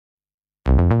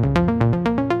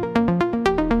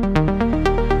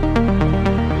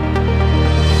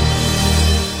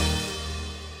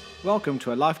Welcome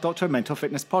to a Life Doctor Mental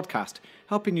Fitness podcast,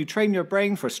 helping you train your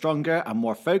brain for a stronger and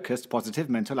more focused positive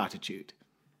mental attitude.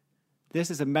 This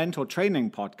is a mental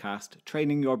training podcast,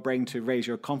 training your brain to raise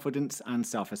your confidence and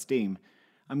self-esteem.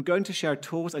 I'm going to share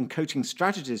tools and coaching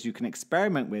strategies you can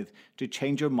experiment with to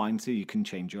change your mind so you can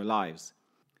change your lives.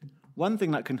 One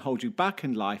thing that can hold you back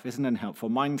in life is an unhelpful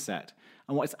mindset.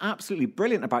 And what's absolutely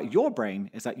brilliant about your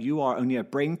brain is that you are only a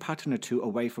brain pattern or two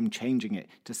away from changing it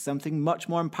to something much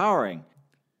more empowering.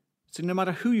 So no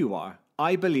matter who you are,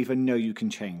 I believe and know you can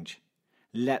change.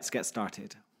 Let's get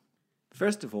started.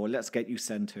 First of all, let's get you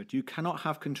centered. You cannot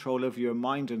have control over your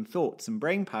mind and thoughts and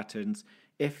brain patterns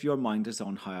if your mind is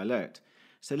on high alert.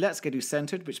 So let's get you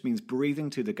centered, which means breathing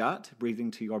to the gut, breathing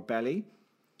to your belly.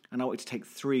 And I want you to take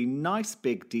 3 nice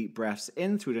big deep breaths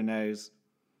in through the nose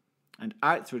and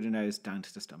out through the nose down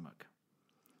to the stomach.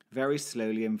 Very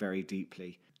slowly and very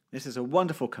deeply. This is a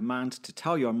wonderful command to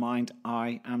tell your mind,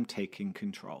 I am taking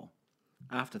control.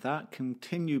 After that,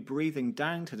 continue breathing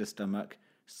down to the stomach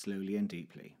slowly and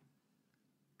deeply.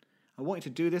 I want you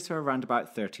to do this for around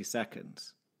about 30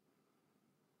 seconds.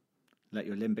 Let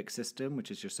your limbic system,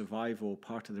 which is your survival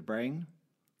part of the brain,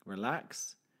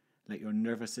 relax. Let your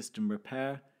nervous system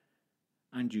repair,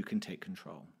 and you can take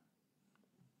control.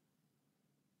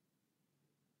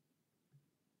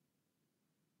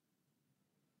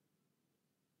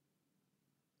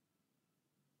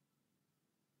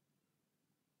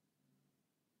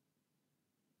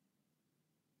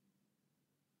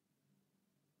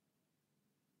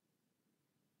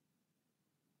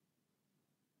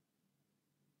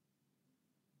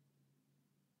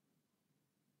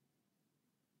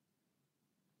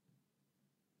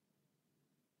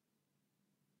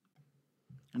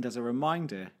 And as a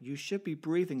reminder, you should be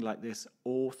breathing like this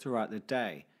all throughout the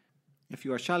day. If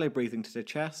you are shallow breathing to the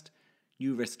chest,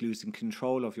 you risk losing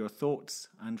control of your thoughts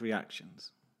and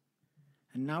reactions.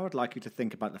 And now I'd like you to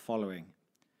think about the following.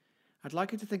 I'd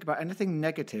like you to think about anything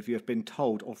negative you have been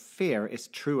told or fear is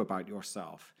true about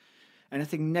yourself.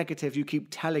 Anything negative you keep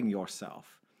telling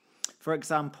yourself. For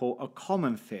example, a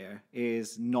common fear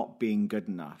is not being good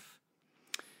enough.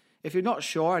 If you're not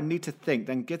sure and need to think,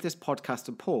 then give this podcast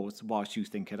a pause whilst you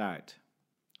think it out.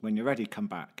 When you're ready, come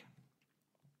back.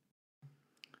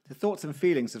 The thoughts and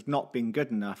feelings of not being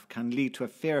good enough can lead to a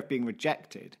fear of being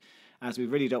rejected, as we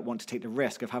really don't want to take the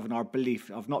risk of having our belief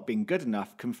of not being good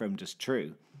enough confirmed as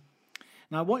true.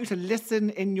 Now, I want you to listen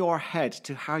in your head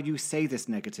to how you say this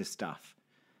negative stuff.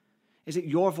 Is it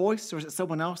your voice or is it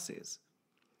someone else's?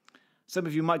 Some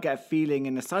of you might get a feeling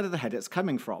in the side of the head it's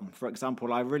coming from. For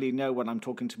example, I really know when I'm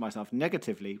talking to myself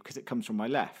negatively because it comes from my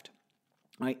left.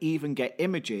 I even get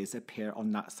images appear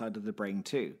on that side of the brain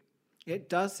too. It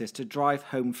does this to drive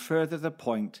home further the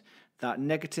point that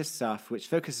negative stuff, which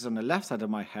focuses on the left side of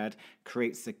my head,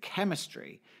 creates the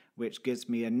chemistry, which gives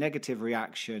me a negative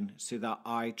reaction so that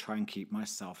I try and keep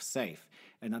myself safe.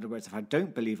 In other words, if I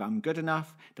don't believe I'm good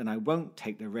enough, then I won't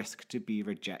take the risk to be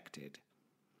rejected.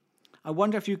 I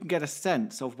wonder if you can get a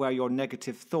sense of where your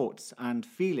negative thoughts and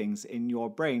feelings in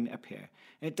your brain appear.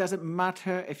 It doesn't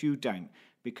matter if you don't,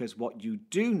 because what you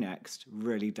do next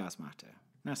really does matter.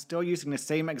 Now, still using the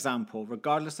same example,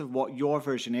 regardless of what your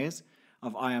version is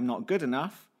of I am not good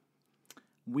enough,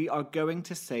 we are going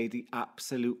to say the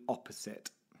absolute opposite.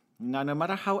 Now, no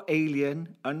matter how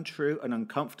alien, untrue, and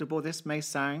uncomfortable this may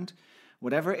sound,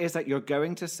 whatever it is that you're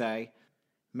going to say,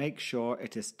 make sure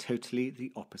it is totally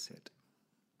the opposite.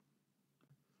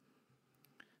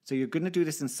 So you're going to do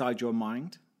this inside your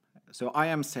mind. So I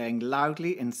am saying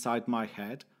loudly inside my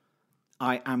head,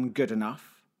 I am good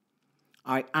enough.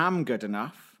 I am good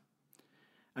enough.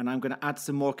 And I'm going to add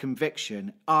some more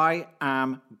conviction. I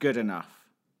am good enough.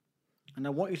 And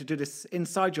I want you to do this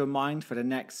inside your mind for the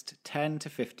next 10 to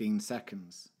 15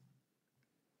 seconds.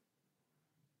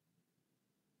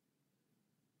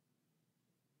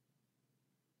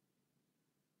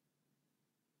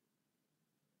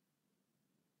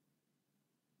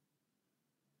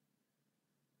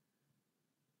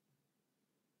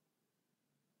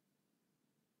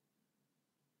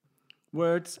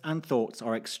 Words and thoughts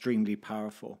are extremely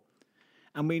powerful.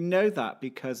 And we know that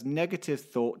because negative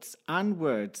thoughts and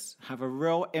words have a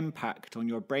real impact on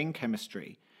your brain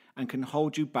chemistry and can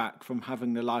hold you back from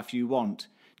having the life you want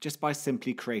just by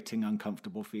simply creating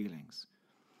uncomfortable feelings.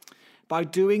 By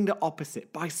doing the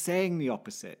opposite, by saying the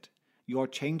opposite, you're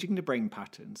changing the brain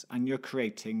patterns and you're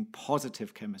creating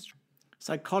positive chemistry.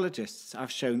 Psychologists have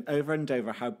shown over and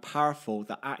over how powerful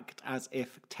the act as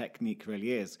if technique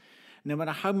really is. No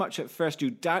matter how much at first you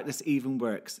doubt this even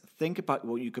works, think about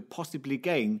what you could possibly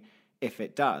gain if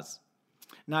it does.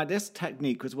 Now, this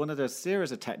technique was one of those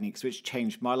series of techniques which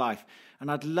changed my life,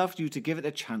 and I'd love you to give it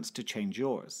a chance to change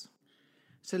yours.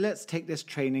 So let's take this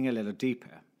training a little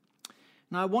deeper.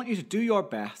 Now I want you to do your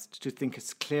best to think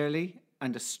as clearly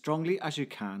and as strongly as you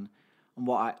can on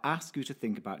what I ask you to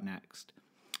think about next.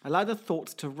 Allow the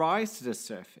thoughts to rise to the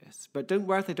surface, but don't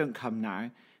worry if they don't come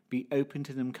now. Be open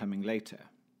to them coming later.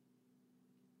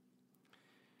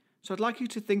 So I'd like you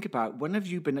to think about, when have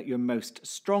you been at your most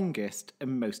strongest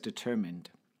and most determined?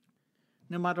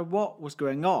 No matter what was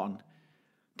going on,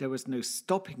 there was no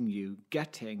stopping you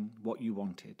getting what you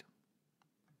wanted.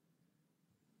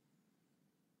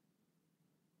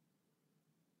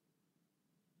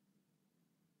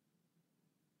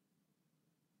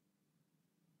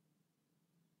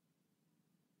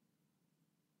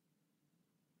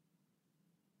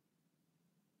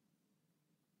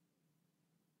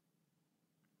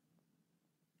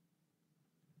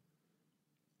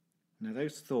 Now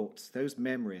those thoughts, those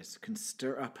memories can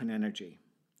stir up an energy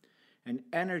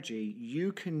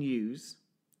you can use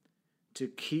to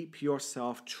keep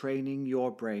yourself training your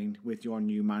brain with your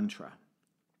new mantra.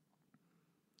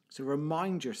 So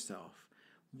remind yourself,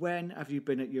 when have you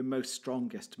been at your most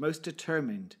strongest, most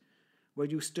determined, where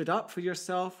you stood up for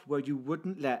yourself, where you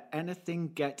wouldn't let anything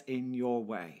get in your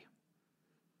way?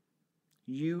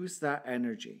 Use that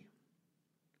energy.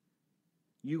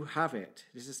 You have it.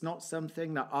 This is not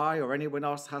something that I or anyone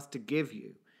else has to give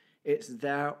you. It's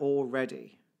there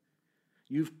already.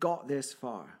 You've got this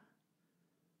far.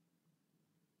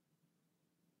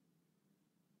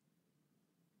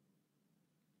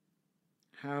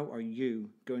 How are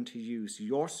you going to use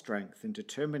your strength and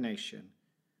determination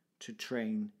to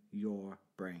train your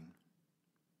brain?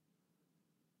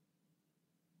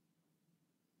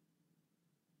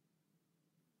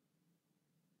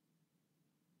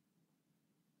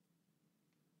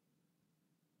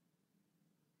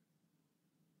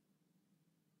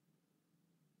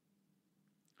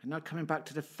 And now coming back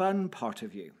to the fun part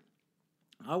of you,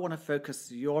 I want to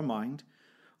focus your mind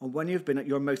on when you've been at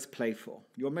your most playful,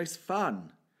 your most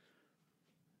fun.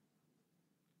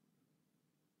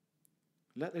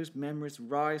 Let those memories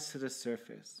rise to the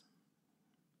surface.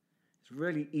 It's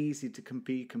really easy to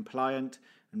be compliant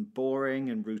and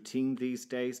boring and routine these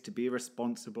days, to be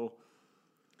responsible.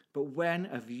 But when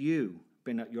have you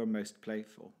been at your most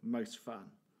playful, most fun?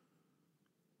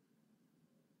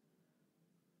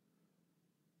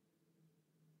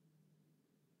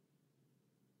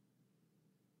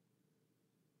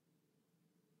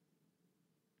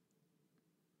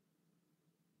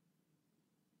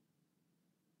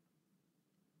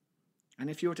 And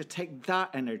if you were to take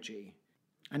that energy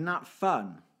and that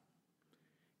fun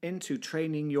into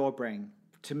training your brain,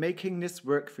 to making this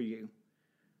work for you,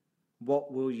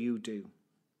 what will you do?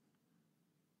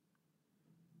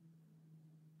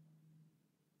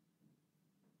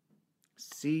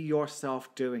 See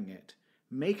yourself doing it.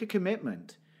 Make a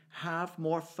commitment. Have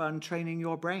more fun training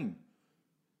your brain.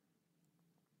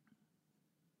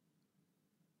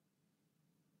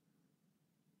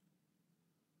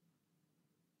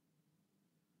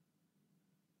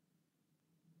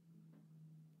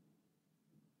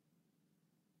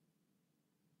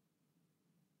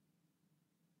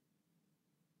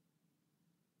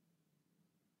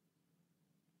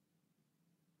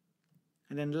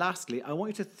 And then lastly, I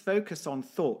want you to focus on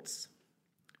thoughts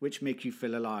which make you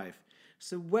feel alive.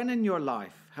 So when in your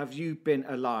life have you been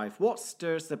alive? What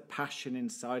stirs the passion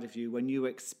inside of you when you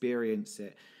experience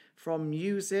it? From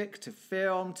music to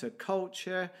film to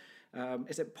culture,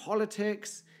 is it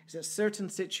politics? Is it certain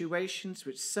situations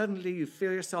which suddenly you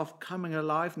feel yourself coming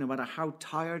alive no matter how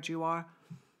tired you are?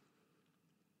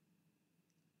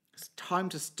 It's time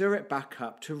to stir it back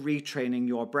up, to retraining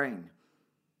your brain.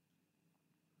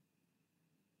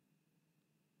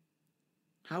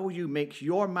 How will you make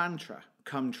your mantra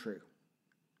come true?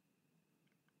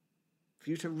 For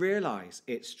you to realize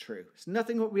it's true. It's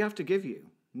nothing what we have to give you.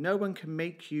 No one can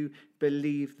make you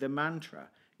believe the mantra.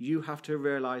 You have to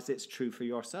realize it's true for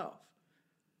yourself.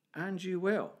 And you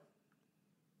will.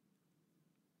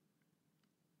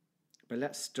 But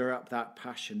let's stir up that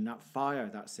passion, that fire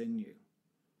that's in you.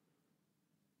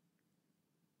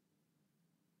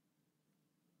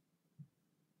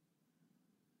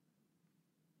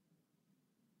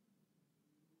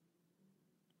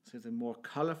 So the more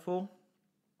colourful,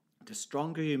 the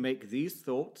stronger you make these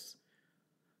thoughts,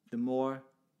 the more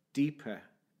deeper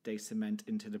they cement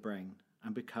into the brain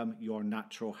and become your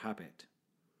natural habit.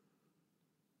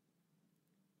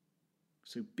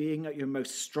 So being at your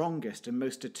most strongest and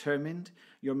most determined,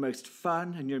 your most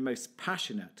fun and your most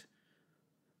passionate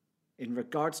in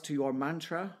regards to your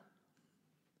mantra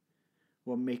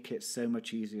will make it so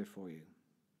much easier for you.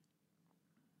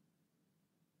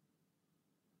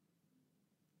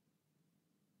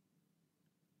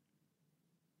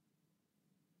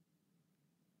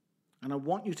 And I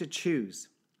want you to choose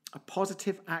a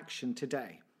positive action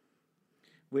today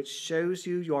which shows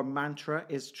you your mantra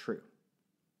is true.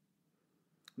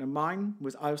 Now mine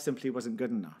was I simply wasn't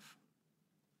good enough.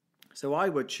 So I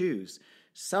would choose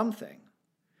something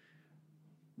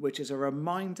which is a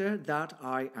reminder that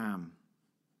I am.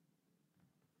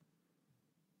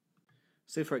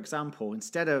 So for example,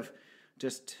 instead of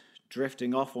just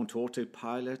drifting off onto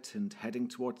autopilot and heading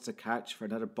towards the couch for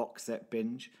another box set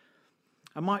binge,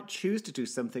 I might choose to do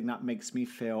something that makes me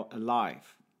feel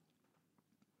alive.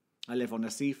 I live on a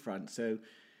seafront, and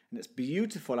it's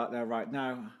beautiful out there right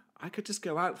now. I could just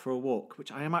go out for a walk,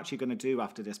 which I am actually going to do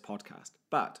after this podcast.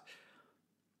 But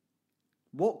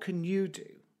what can you do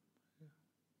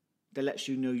that lets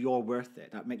you know you're worth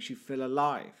it, that makes you feel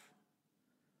alive,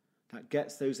 that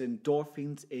gets those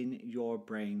endorphins in your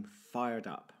brain fired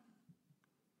up?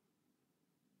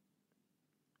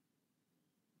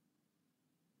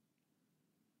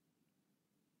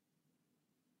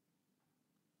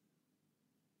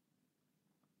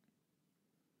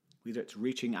 Whether it's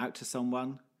reaching out to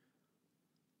someone,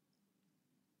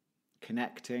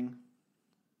 connecting,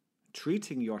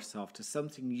 treating yourself to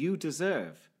something you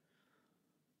deserve,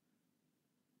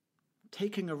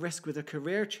 taking a risk with a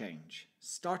career change,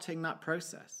 starting that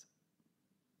process.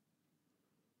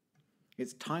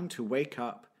 It's time to wake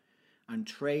up and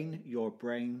train your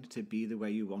brain to be the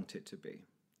way you want it to be.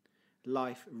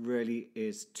 Life really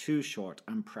is too short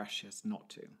and precious not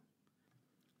to.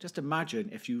 Just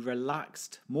imagine if you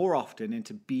relaxed more often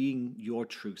into being your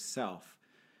true self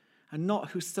and not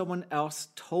who someone else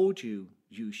told you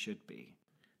you should be.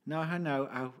 Now I know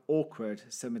how awkward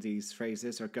some of these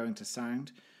phrases are going to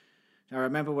sound. Now I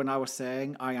remember when I was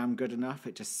saying I am good enough,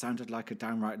 it just sounded like a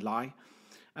downright lie.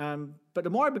 But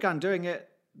the more I began doing it,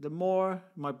 the more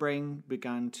my brain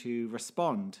began to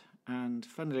respond. And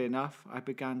funnily enough, I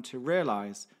began to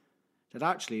realize that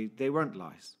actually they weren't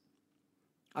lies.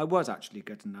 I was actually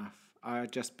good enough. I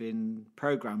had just been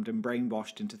programmed and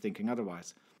brainwashed into thinking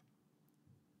otherwise.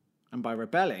 And by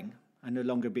rebelling and no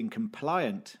longer being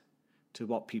compliant to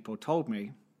what people told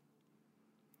me,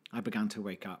 I began to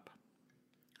wake up.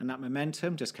 And that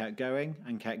momentum just kept going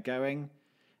and kept going.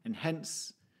 And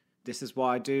hence, this is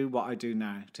why I do what I do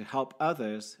now, to help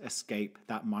others escape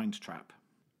that mind trap.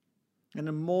 And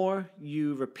the more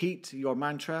you repeat your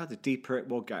mantra, the deeper it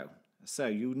will go. So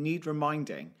you need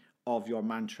reminding of your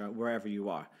mantra wherever you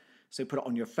are. So put it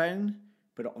on your phone,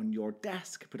 put it on your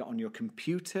desk, put it on your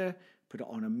computer, put it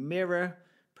on a mirror,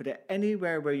 put it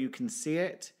anywhere where you can see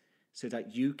it so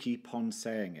that you keep on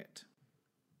saying it.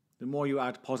 The more you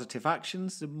add positive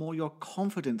actions, the more your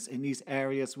confidence in these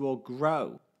areas will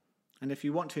grow. And if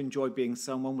you want to enjoy being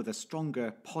someone with a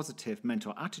stronger, positive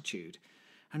mental attitude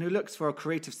and who looks for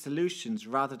creative solutions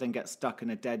rather than get stuck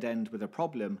in a dead end with a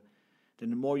problem, then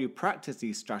the more you practice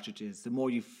these strategies, the more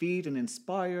you feed and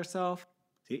inspire yourself,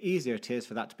 the easier it is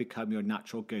for that to become your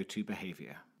natural go-to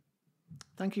behavior.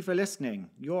 Thank you for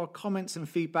listening. Your comments and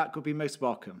feedback will be most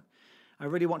welcome. I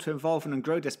really want to involve and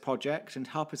grow this project and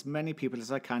help as many people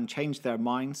as I can change their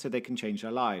minds so they can change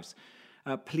their lives.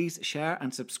 Please share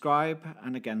and subscribe,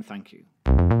 and again, thank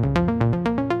you.